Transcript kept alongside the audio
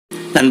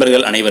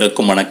நண்பர்கள்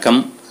அனைவருக்கும் வணக்கம்.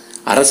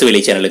 அரசு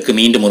வேலை சேனலுக்கு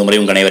மீண்டும் ஒரு முறை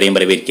உங்கள் அனைவரையும்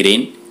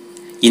வரவேற்கிறேன்.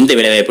 இந்த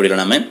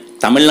வேலைவாய்ப்புகளில் நாம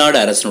தமிழ்நாடு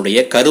அரசினுடைய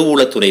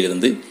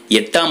கருவூலத்துறையிலிருந்து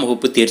 8ஆம்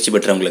வகுப்பு தேர்ச்சி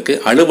பெற்றவங்களுக்கு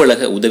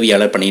அலுவலக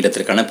உதவியாளர்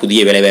பணியிடத்திற்கான புதிய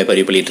வேலைவாய்ப்பு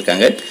அறிவிப்பு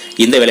வெளியிட்டிருக்காங்க.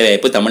 இந்த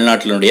வேலைவாய்ப்பு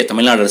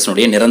தமிழ்நாடு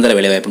அரசினுடைய நிரந்தர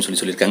வேலைவாய்ப்புன்னு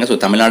சொல்லியிருக்காங்க. ஸோ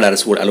தமிழ்நாடு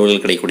அரசு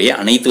அலுவலர்கள் கிடைக்கக்கூடிய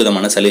அனைத்து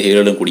விதமான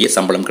சலுகைகளுடன் கூடிய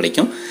சம்பளம்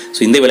கிடைக்கும்.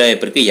 ஸோ இந்த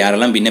வேலைவாய்ப்பிற்கு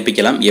யாரெல்லாம்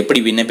விண்ணப்பிக்கலாம்,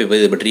 எப்படி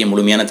விண்ணப்பிப்பது பற்றிய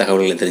முழுமையான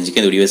தகவல்களை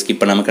தெரிஞ்சுக்க இந்த வீடியோ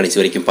ஸ்கிப் பண்ணாமல் கடைசி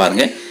வரைக்கும்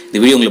பாருங்கள். இந்த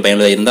வீடியோ உங்களுக்கு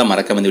பயனுள்ளதாக இருந்தால்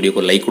மறக்காம இந்த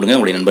வீடியோக்கு ஒரு லைக் கொடுங்க,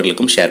 உங்களுடைய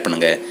நண்பர்களுக்கும் ஷேர்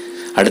பண்ணுங்கள்.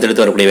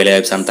 அடுத்தடுத்து வரக்கூடிய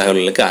வேலைவாய்ப்பு சார்ந்த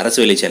தகவல்களுக்கு அரசு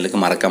வேலை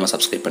சேனலுக்கு மறக்காமல்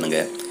சப்ஸ்கிரைப்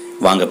பண்ணுங்கள்.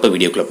 வாங்க இப்போ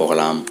வீடியோக்குள்ளே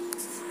போகலாம்.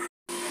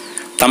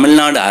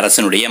 தமிழ்நாடு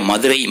அரசினுடைய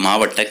மதுரை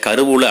மாவட்ட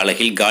கருவூல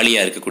அலகில்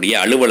காலியாக இருக்கக்கூடிய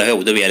அலுவலக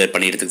உதவியாளர்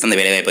பணியிடத்துக்கு அந்த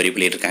வேலைவாய்ப்பு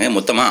அறிவிப்பு இருக்காங்க.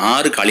 மொத்தமாக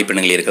 6 காலி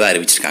பெண்கள் இருக்கிறதா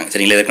அறிவிச்சிருக்காங்க.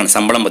 சரிங்களா, இதற்கான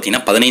சம்பளம்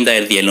பார்த்தீங்கன்னா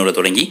 15,700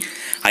 தொடங்கி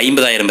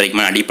 50,000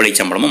 வரைக்கும் அடிப்படை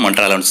சம்பளமும்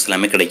மற்ற அலவன்ஸ்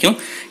எல்லாமே கிடைக்கும்.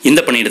 இந்த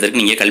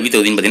பணியிடத்திற்கு நீங்கள் கல்வி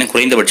தகுதின்னு பார்த்தீங்கன்னா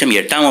குறைந்தபட்சம்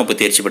 8ஆம்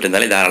வகுப்பு தேர்ச்சி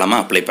பெற்றிருந்தாலே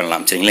தாராளமாக அப்ளை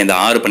பண்ணலாம். சரிங்களா, இந்த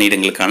 6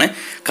 பணியிடங்களுக்கான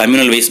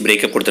கம்யூனல் வைஸ்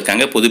பிரேக்கப்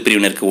கொடுத்துருக்காங்க. பொது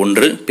பிரிவினருக்கு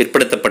 1,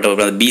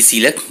 பிற்படுத்தப்பட்ட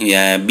பிசியில்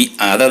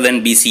அதர்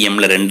தென்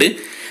பிசிஎம்மில் 2,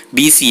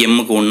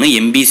 பிசிஎம்முக்கு 1,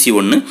 எம்பிசி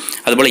 1,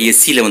 அதுபோல்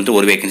எஸ்சியில் வந்துட்டு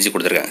ஒரு வேகன்சி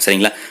கொடுத்துருக்காங்க.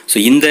 சரிங்களா, ஸோ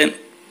இந்த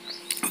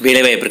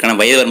வேலைவாய்ப்பிற்கான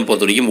வயது வரம்பு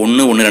பொறுத்த வரைக்கும்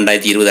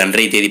 1/1/2020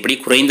 அன்றைய தேதிப்படி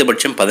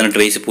குறைந்தபட்சம் 18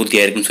 வயசு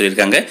பூர்த்தியாக இருக்குன்னு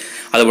சொல்லியிருக்காங்க.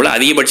 அதுபோல்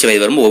அதிகபட்ச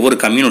வயது வரம்பு ஒவ்வொரு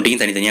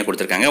கம்யூனிட்டிக்கும் தனித்தனியாக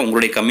கொடுத்துருக்காங்க.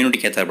 உங்களுடைய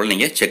கம்யூனிட்டிக்கு ஏற்றாற்போல்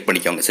நீங்கள் செக்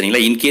பண்ணிக்கோங்க.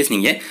 சரிங்களா, இன்கேஸ்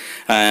நீங்கள்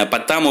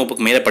 10ஆம்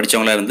வகுப்புக்கு மேலே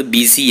படித்தவங்களா இருந்து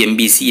பிசி,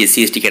 எம்பிசி, எஸ்சி,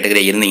 எஸ்டி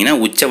கேட்டகரியாக இருந்தீங்கன்னா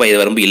உச்ச வயது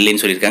வரம்பு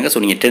இல்லைன்னு சொல்லியிருக்காங்க.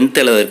 ஸோ நீங்கள் 10th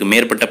அல்லது அதற்கு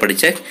மேற்பட்ட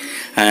படித்த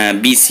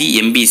பிசி,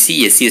 எம்பிசி,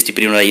 எஸ்சி, எஸ்டி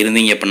பிரிவினராக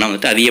இருந்தீங்க அப்படின்னா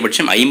வந்துட்டு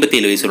அதிகபட்சம்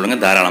 57 வயசு உள்ளவங்க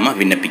தாராளமாக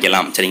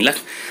விண்ணப்பிக்கலாம். சரிங்களா,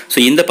 ஸோ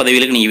இந்த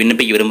பதவிகளுக்கு நீங்கள்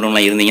விண்ணப்பிக்க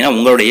விரும்புகிறவங்களா இருந்தீங்கன்னா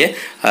உங்களுடைய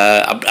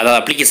அதாவது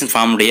அப்ளிகேஷன்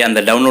ஃபார்முடைய அந்த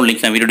டவுன்லோட்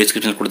லிங்க் நான் வீடியோ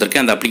டிஸ்கிரிப்ஷனில்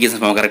கொடுத்துருக்கேன். அந்த அப்ளிகேஷன்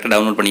ஃபார்ம் கரெக்டாக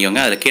டவுன்லோட் பண்ணிக்கோங்க.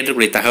 அதில்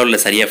கேட்கக்கூடிய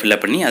தகவலில் சரியாக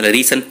ஃபில்அப் பண்ணி அதில்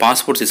ரீசன்ட்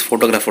பாஸ்போர்ட் சைஸ்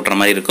ஃபோட்டோகிராஃப் ஓட்டுற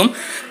மாதிரி இருக்கும்.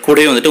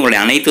 கூடவே வந்துட்டு உங்களுடைய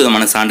அனைத்து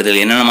விதமான சான்றிதழ்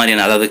என்னென்ன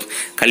மாதிரியான, அதாவது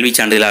கல்வி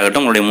சான்றிதழ்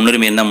ஆகட்டும், உங்களுடைய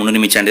முன்னுரிமை இருந்தால்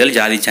முன்னுரிமை சான்றிதழ்,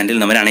 ஜாதி சான்றிதழ்,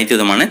 இந்த மாதிரி அனைத்து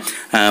விதமான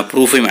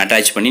ப்ரூஃபையும்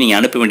அட்டாச் பண்ணி நீங்கள்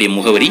அனுப்ப வேண்டிய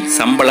முகவரி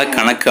சம்பள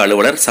கணக்கு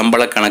அலுவலர்,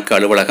 சம்பள கணக்கு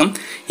அலுவலகம்,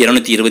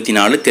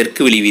 224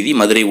 தெற்கு வெளி வீதி,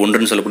 மதுரை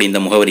 1ன்னு சொல்லக்கூடிய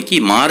இந்த முகவரிக்கு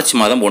மார்ச்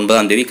மாதம்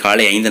 9ஆம் தேதி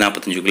காலை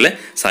 5:45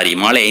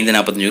 மாலை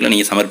 5:45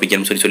 நீங்கள்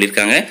சமர்ப்பிக்கணும்னு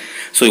சொல்லியிருக்காங்க.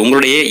 ஸோ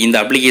உங்களுடைய இந்த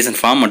அப்ளிகேஷன்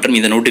ஃபார்ம் மற்றும்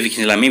இந்த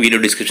நோட்டிஃபிகேஷன் எல்லாமே வீடியோ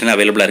டிஸ்கிரிப்ஷனில்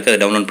அவைலபிளாக இருக்குது.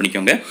 அதை டவுன்லோட்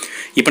பண்ணிக்கோங்க.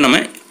 இப்போ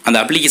நம்ம அந்த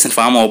அப்ளிகேஷன்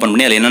ஃபார்ம் ஓப்பன்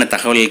பண்ணி அதில் என்னென்ன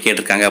தகவல்கள்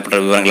கேட்டிருக்காங்க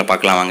அப்படின்ற விவரங்களை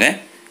பார்க்கலாம் வாங்க.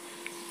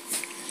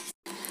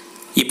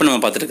 இப்போ நம்ம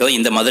பார்த்துருக்கோம்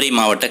இந்த மதுரை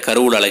மாவட்ட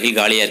கருவூல அலகில்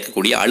காலியாக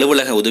இருக்கக்கூடிய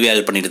அலுவலக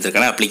உதவியாளர்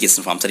பண்ணியிருக்கான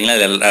அப்ளிகேஷன் ஃபார்ம். சரிங்களா,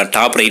 இதில்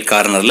டாப் ரைட்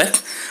கார்னரில்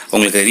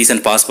உங்களுக்கு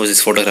ரீசன்ட் பாஸ்போர்ட்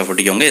சைஸ் ஃபோட்டோகிராஃப்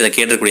ஒட்டிக்கோங்க. இதை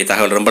கேட்கக்கூடிய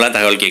தகவல் ரொம்பலாம்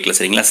தகவல் கேட்கல.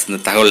 சரிங்களா, இந்த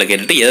தகவலில்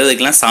கேட்டுட்டு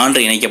எதுக்கெல்லாம் சான்று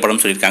இணைக்கப்படும்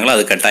சொல்லியிருக்காங்களோ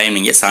அது கட்டாயம்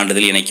நீங்கள்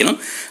சான்றிதழ் இணைக்கணும்.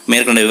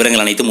 மேற்கொண்ட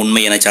விவரங்கள் அனைத்தும்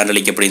உண்மை என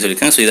சான்றளிக்கப்படும்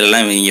சொல்லியிருக்காங்க. ஸோ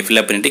இதெல்லாம் நீங்கள்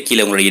ஃபில்அப் பண்ணிவிட்டு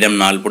கீழே உங்களுடைய இடம்,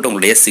 நாள் போட்டு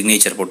உங்களுடைய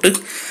சிக்னேச்சர் போட்டு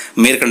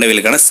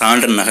மேற்கொண்டவர்களுக்கான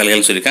சான்று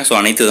நகல்கள் சொல்லியிருக்காங்க. ஸோ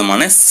அனைத்து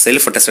விதமான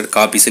செல்ஃப் அட்டஸ்டட்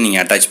காப்பீஸும்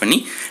நீங்கள் அட்டாச் பண்ணி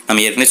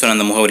நம்ம ஏற்கனவே சொன்ன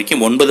அந்த முகவரிக்கு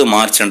 9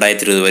 மார்ச்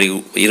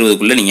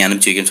 2020 நீங்கள்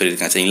அனுப்பிச்சி வைக்கணும்னு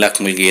சொல்லியிருக்காங்க. சரிங்களா,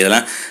 உங்களுக்கு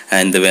இதெல்லாம்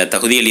இந்த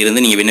தகுதியில்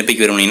இருந்து நீங்கள் விண்ணப்பிக்க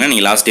விரும்பினீங்கன்னா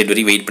நீங்கள் லாஸ்ட் டேட்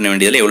வரைக்கும் வெயிட் பண்ண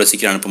வேண்டியதில் எவ்வளோ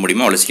சீக்கிரம் அனுப்ப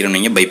முடியுமோ அவ்வளோ சீக்கிரம்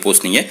நீங்கள் பை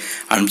போஸ்ட் நீங்கள்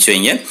அனுப்பிச்சி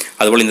வைங்க.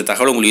 அதுபோல் இந்த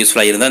தகவல் உங்களுக்கு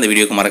யூஸ்ஃபுல்லாக இருந்தால் அந்த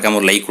வீடியோக்கு மறக்காம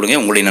ஒரு லைக் கொடுங்க.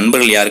 உங்களுடைய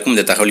நண்பர்கள் யாருக்கும்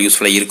இந்த தகவல்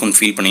யூஸ்ஃபுல்லாக இருக்கும்னு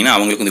ஃபீல் பண்ணிங்கன்னா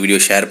அவங்களுக்கு இந்த வீடியோ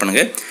ஷேர்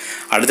பண்ணுங்கள்.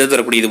 அடுத்தது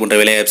வரக்கூடிய இது போன்ற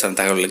வேலைவாய்ப்பு சார்ந்த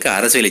தகவலுக்கு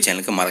அரசு வேலை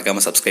சேனலுக்கு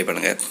மறக்காமல் சப்ஸ்கிரைப்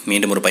பண்ணுங்கள்.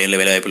 மீண்டும் ஒரு பயனுள்ள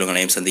வேலைவாய்ப்பில் உங்கள்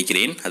அனைவரும்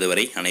சந்திக்கிறேன்.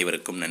 அதுவரை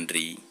அனைவருக்கும்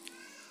நன்றி.